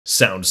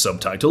Sound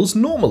subtitles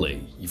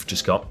normally, you've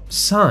just got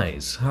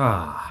size.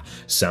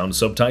 Sound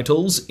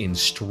subtitles in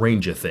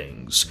Stranger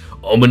Things.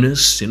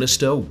 Ominous,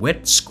 sinister,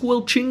 wet,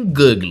 squelching,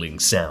 gurgling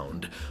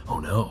sound. Oh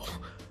no.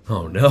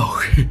 Oh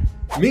no.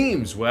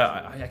 Memes, where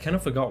I kind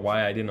of forgot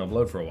why I didn't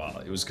upload for a while.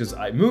 It was because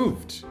I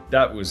moved.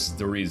 That was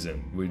the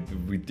reason.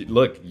 We did,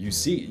 look,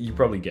 you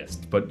probably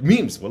guessed, but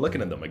memes, we're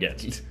looking at them again.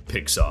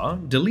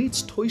 Pixar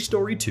deletes Toy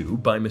Story 2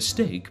 by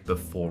mistake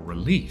before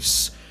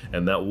release.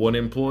 And that one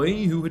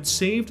employee who had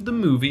saved the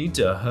movie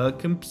to her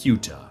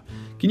computer.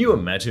 Can you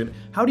imagine?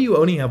 How do you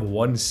only have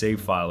one save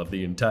file of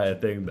the entire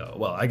thing though?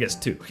 Well, I guess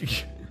two.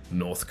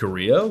 North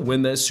Korea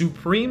when their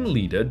supreme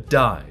leader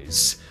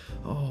dies.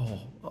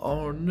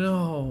 Oh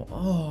no,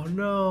 oh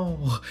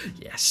no,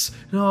 yes,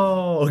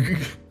 no.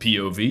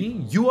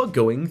 POV, you are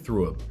going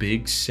through a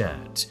big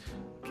set.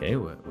 Okay,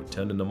 we're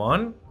turning them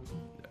on.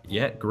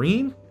 Yeah,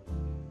 green?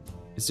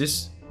 This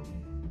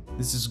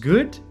is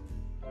good?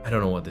 I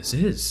don't know what this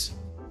is.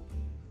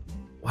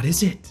 What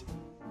is it?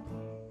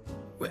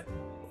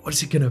 What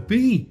is it gonna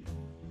be?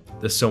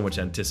 There's so much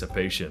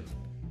anticipation.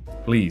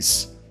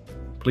 Please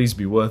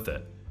be worth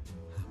it.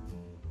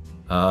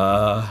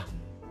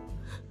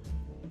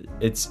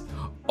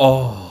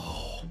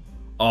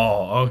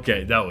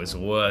 Okay, that was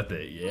worth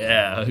it,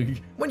 yeah.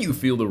 When you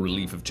feel the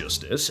relief of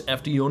justice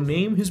after your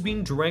name has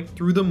been dragged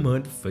through the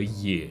mud for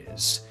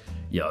years.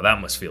 Yo, that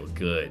must feel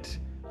good.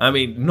 I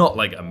mean, not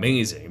like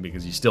amazing,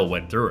 because you still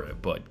went through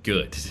it, but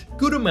good.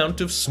 Good amount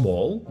of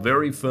small,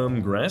 very firm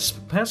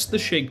grasp, passed the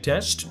shake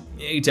test,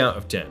 8 out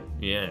of 10.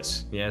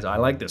 Yes, I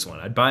like this one,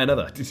 I'd buy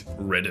another.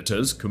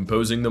 Redditors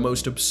composing the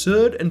most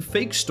absurd and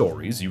fake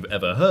stories you've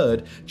ever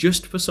heard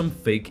just for some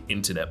fake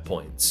internet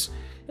points.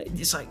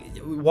 It's like,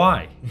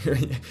 why?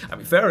 I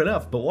mean, fair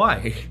enough, but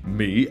why?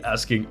 Me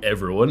asking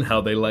everyone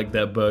how they like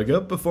their burger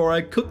before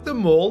I cook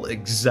them all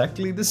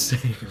exactly the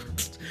same.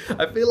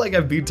 I feel like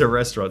I've been to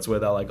restaurants where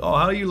they're like, oh,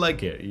 how do you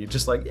like it? You're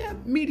just like, yeah,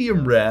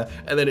 medium rare,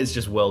 and then it's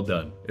just well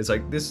done. It's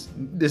like, this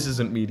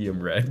isn't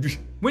medium rare.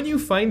 When you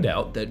find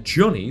out that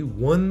Johnny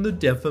won the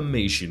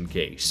defamation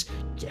case.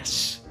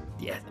 Yes,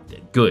 yeah,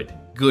 good.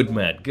 Good,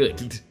 man,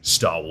 good.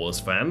 Star Wars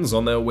fans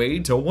on their way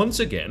to once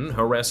again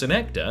harass an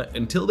actor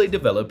until they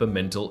develop a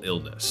mental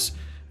illness.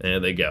 There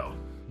they go.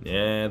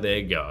 Yeah, there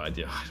you go.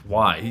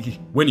 Why?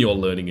 When you're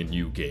learning a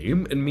new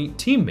game and meet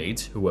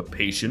teammates who are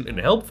patient and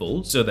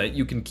helpful so that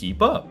you can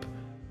keep up.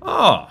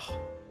 Oh,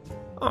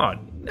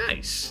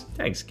 nice.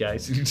 Thanks,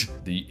 guys.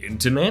 The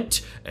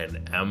internet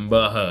and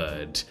Amber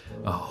Heard.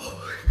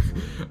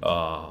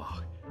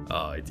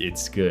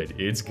 It's good.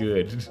 It's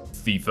good.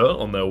 FIFA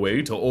on their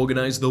way to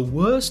organize the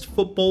worst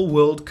football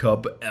World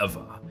Cup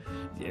ever.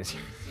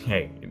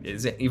 Hey,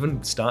 is it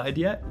even started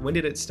yet? When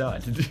did it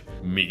start?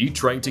 Me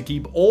trying to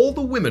keep all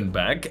the women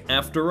back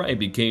after I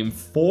became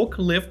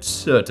forklift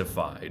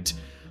certified.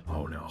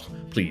 Oh no,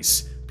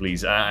 please,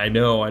 I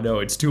know,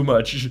 it's too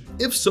much.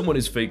 If someone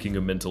is faking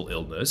a mental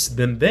illness,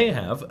 then they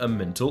have a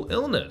mental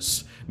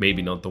illness.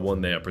 Maybe not the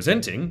one they are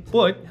presenting,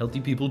 but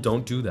healthy people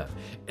don't do that.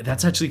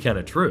 That's actually kind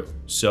of true.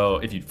 So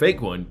if you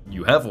fake one,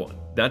 you have one.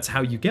 That's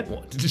how you get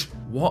one.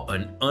 What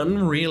an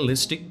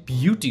unrealistic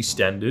beauty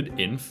standard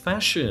in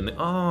fashion.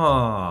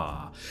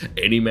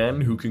 Any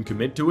man who can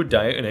commit to a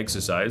diet and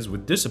exercise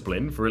with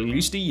discipline for at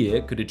least a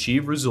year could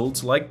achieve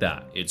results like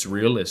that. It's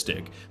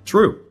realistic.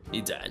 True.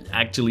 It's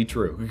actually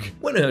true.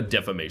 When a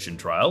defamation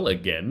trial,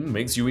 again,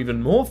 makes you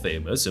even more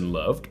famous and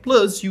loved,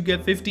 plus you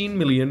get 15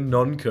 million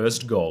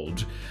non-cursed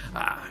gold.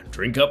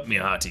 Drink up, me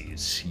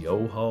hearties.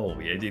 Yo ho.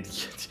 You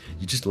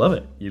just love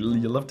it. You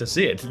love to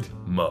see it.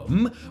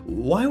 Mum,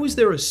 why was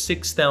there a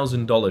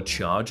 $6,000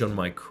 charge on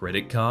my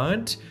credit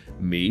card?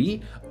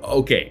 Me?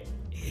 Okay,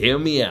 hear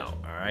me out,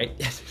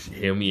 alright?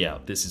 Hear me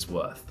out, this is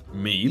worth.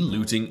 Me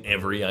looting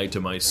every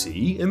item I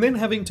see and then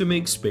having to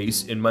make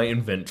space in my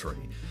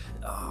inventory.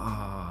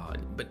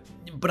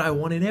 But I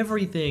wanted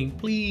everything,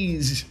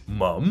 please.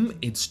 Mum,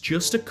 it's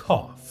just a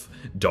cough.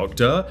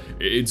 Doctor,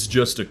 it's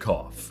just a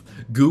cough.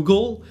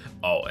 Google,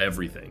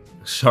 everything.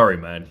 Sorry,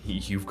 man,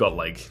 you've got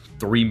like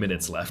 3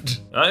 minutes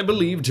left. I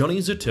believe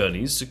Johnny's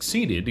attorneys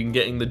succeeded in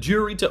getting the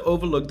jury to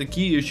overlook the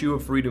key issue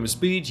of freedom of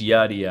speech,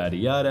 yada yada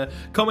yada.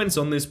 Comments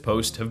on this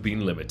post have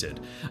been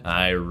limited.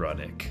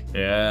 Ironic.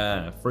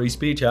 Yeah, free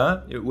speech,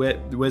 huh?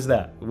 Where's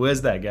that?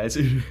 Where's that, guys?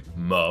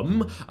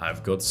 Mum,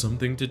 I've got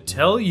something to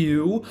tell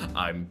you.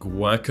 I'm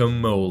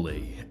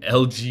guacamole.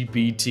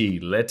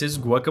 LGBT, lettuce,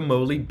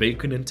 guacamole,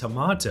 bacon, and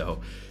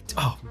tomato.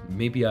 Oh,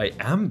 maybe I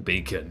am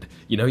bacon.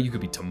 You know, you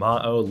could be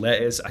tomato,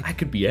 lettuce, I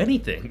could be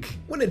anything.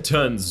 When it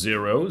turns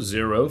 00,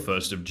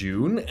 1st of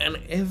June, and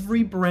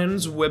every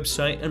brand's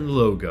website and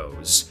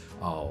logos.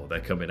 Oh, they're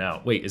coming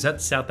out. Wait, is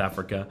that South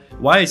Africa?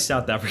 Why is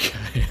South Africa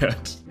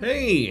yet?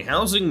 Hey,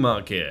 housing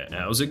market,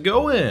 how's it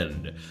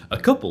going? A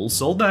couple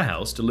sold their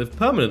house to live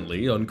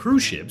permanently on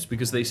cruise ships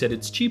because they said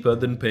it's cheaper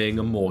than paying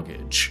a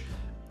mortgage.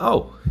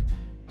 Oh.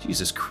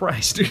 Jesus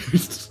Christ.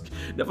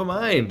 Never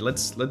mind,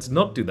 let's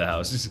not do the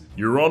house.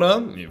 Your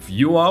Honor, if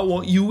you are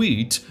what you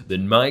eat,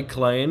 then my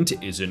client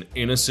is an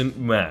innocent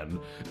man.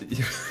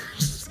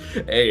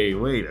 Hey,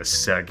 wait a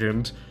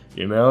second.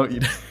 you know?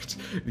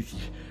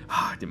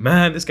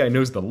 Man, this guy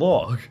knows the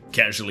law.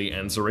 Casually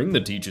answering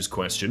the teacher's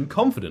question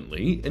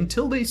confidently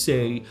until they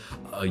say,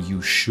 "Are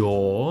you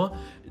sure?"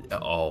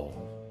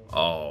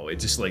 Oh,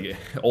 it's just like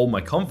all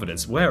my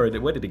confidence. Where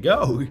did it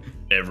go?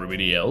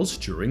 Everybody else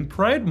during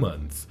Pride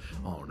Month.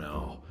 Oh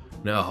no.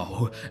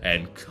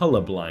 And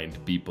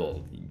colorblind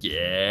people.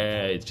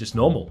 Yeah, it's just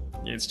normal.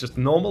 It's just a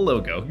normal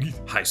logo.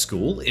 High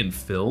school in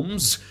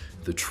films.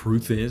 The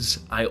truth is,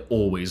 I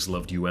always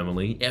loved you,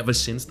 Emily, ever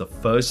since the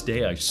first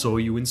day I saw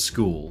you in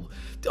school.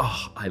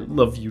 Oh, I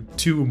love you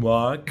too,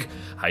 Mark.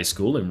 High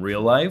school in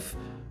real life?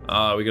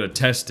 We got a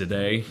test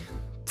today.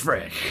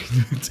 Frick.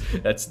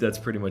 That's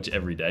pretty much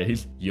every day.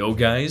 Yo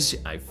guys,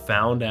 I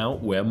found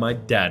out where my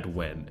dad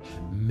went.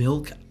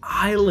 Milk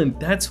Island.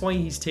 That's why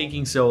he's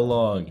taking so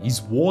long.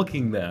 He's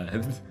walking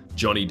there.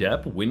 Johnny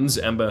Depp wins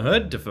Amber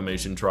Heard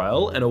defamation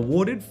trial and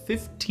awarded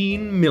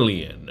 $15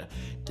 million.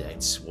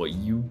 That's what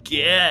you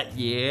get,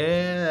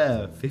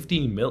 yeah.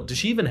 15 mil. Does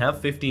she even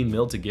have 15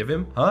 mil to give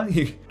him? Huh?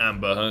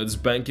 Amber Heard's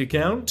bank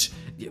account?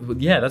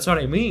 Yeah, that's what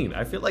I mean.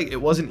 I feel like it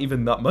wasn't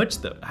even that much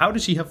though. How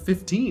does she have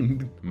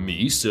 15?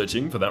 Me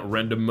searching for that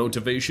random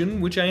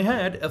motivation, which I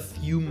had a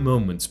few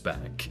moments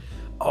back.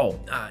 Oh,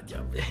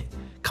 yeah.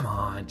 Come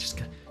on,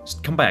 just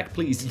come back,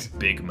 please.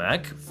 Big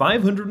Mac,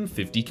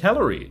 550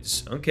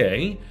 calories.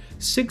 Okay.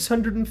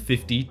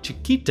 650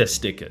 Chiquita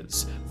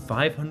stickers.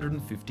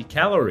 550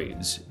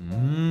 calories.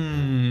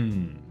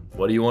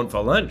 What do you want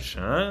for lunch,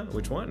 huh?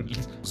 Which one?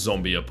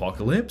 Zombie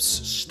apocalypse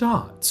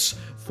starts.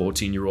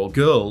 14-year-old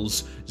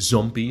girls.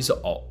 Zombies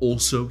are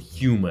also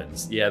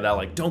humans. Yeah, they're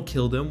like, don't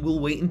kill them. We'll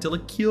wait until a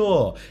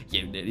cure.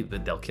 Yeah,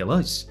 but they'll kill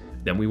us.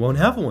 Then we won't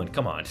have one.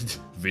 Come on.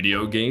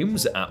 Video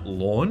games at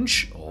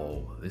launch.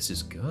 Oh, this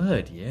is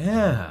good.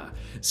 Yeah.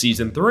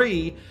 Season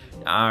 3.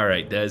 All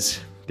right, there's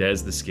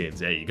the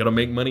skins. Hey, you gotta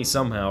make money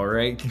somehow,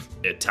 right?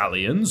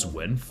 Italians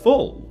when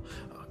full.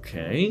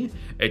 Okay.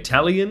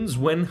 Italians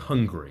when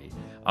hungry.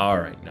 All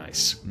right,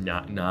 nice.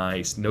 Not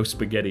nice. No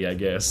spaghetti, I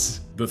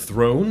guess. The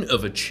throne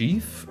of a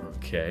chief.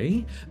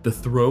 Okay. The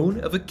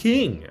throne of a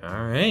king.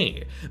 All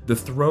right. The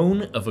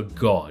throne of a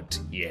god.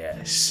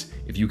 Yes.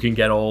 If you can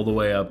get all the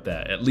way up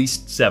there, at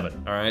least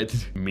 7. All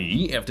right.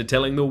 Me after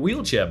telling the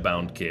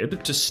wheelchair-bound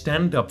kid to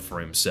stand up for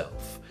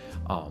himself.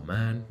 Oh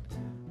man.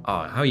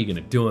 Oh, how are you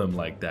gonna do him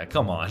like that?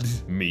 Come on.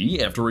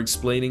 Me after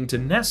explaining to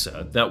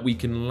NASA that we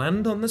can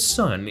land on the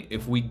sun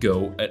if we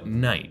go at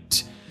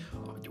night.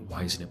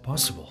 Why isn't it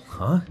possible,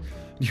 huh?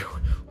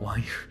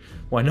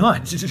 Why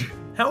not?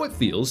 How it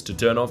feels to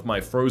turn off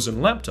my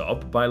frozen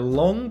laptop by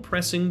long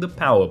pressing the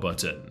power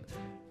button.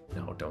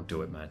 No, don't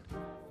do it, man.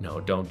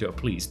 No, don't do it,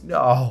 please.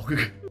 No.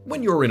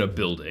 When you're in a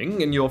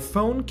building and your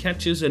phone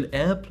catches an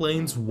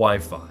airplane's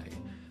Wi-Fi.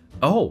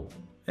 Oh,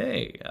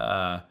 hey,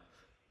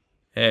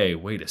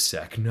 wait a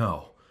sec,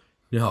 no.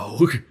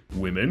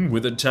 Women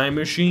with a time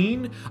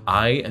machine?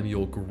 I am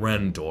your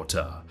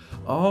granddaughter.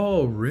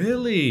 Oh,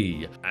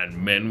 really? And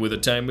men with a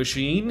time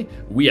machine?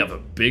 We have a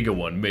bigger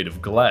one made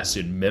of glass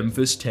in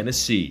Memphis,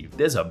 Tennessee.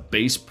 There's a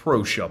Bass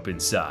Pro Shop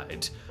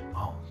inside.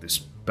 Oh, this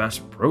Bass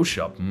Pro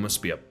Shop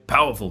must be a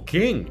powerful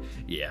king.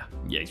 Yeah,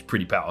 he's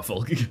pretty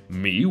powerful.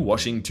 Me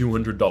washing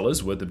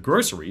 $200 worth of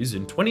groceries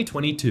in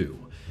 2022.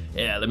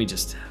 Yeah, let me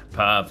just...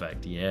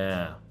 Perfect,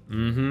 yeah.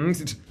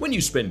 When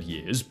you spend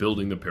years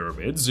building the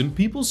pyramids and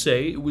people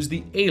say it was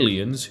the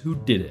aliens who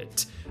did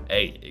it.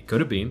 Hey, it could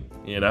have been,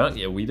 you know?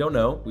 Yeah, we don't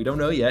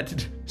know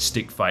yet.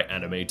 Stick fight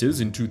animators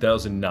in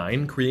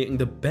 2009 creating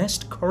the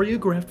best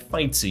choreographed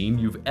fight scene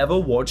you've ever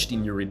watched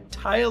in your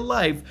entire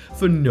life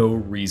for no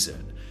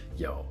reason.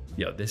 Yo,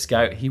 this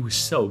guy, he was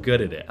so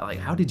good at it. Like,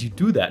 how did you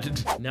do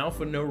that? Now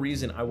for no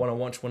reason, I want to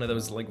watch one of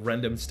those like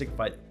random stick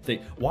fight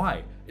thing.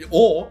 Why?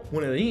 Or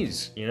one of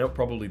these, you know,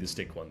 probably the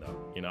stick one though.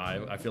 You know,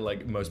 I feel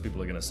like most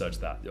people are gonna search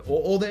that.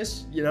 Or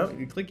this, you know,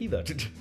 you click either.